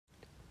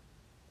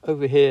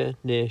Over here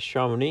near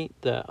Chamonix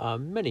there are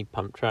many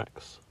pump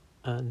tracks,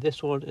 and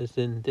this one is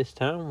in this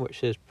town,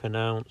 which is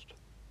pronounced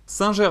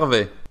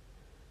Saint-Gervais.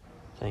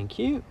 thank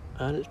you,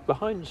 and it's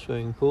behind the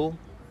swimming pool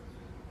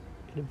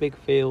in a big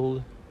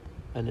field,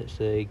 and it's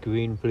a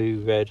green,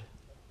 blue, red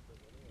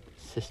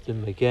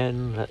system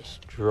again. Let's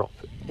drop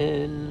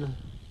in,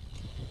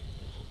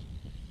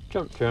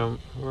 jump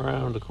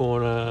around the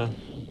corner,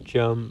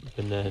 jump,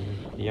 and then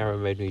the arrow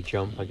made me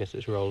jump. I guess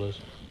it's rollers.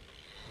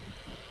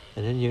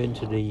 And then you're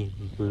into the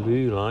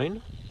blue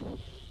line,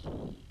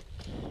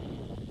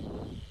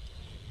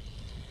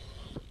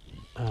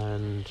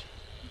 and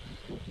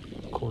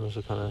the corners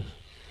are kind of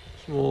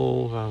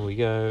small. Round we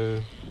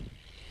go.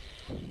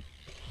 And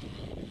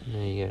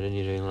there you go, then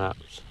you're doing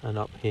laps, and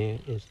up here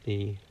is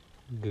the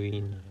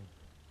green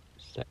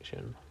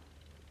section.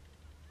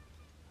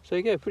 So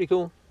you go, pretty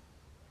cool.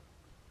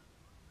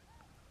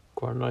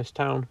 Quite a nice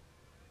town.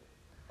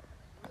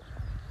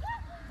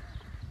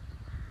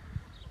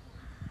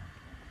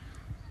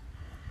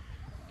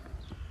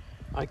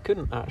 I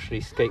couldn't actually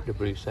skate the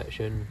blue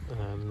section,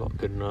 not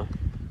good enough.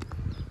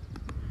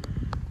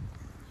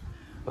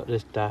 But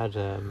this dad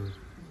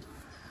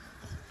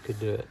could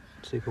do it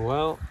super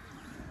well.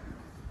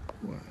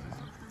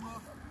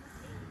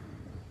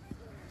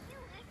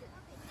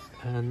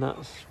 And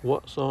that's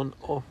what's on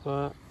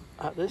offer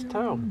at this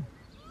town.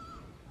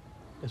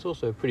 It's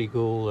also a pretty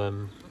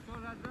cool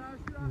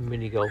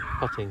mini golf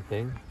putting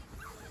thing.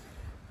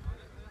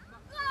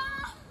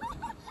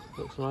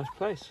 Looks a nice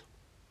place.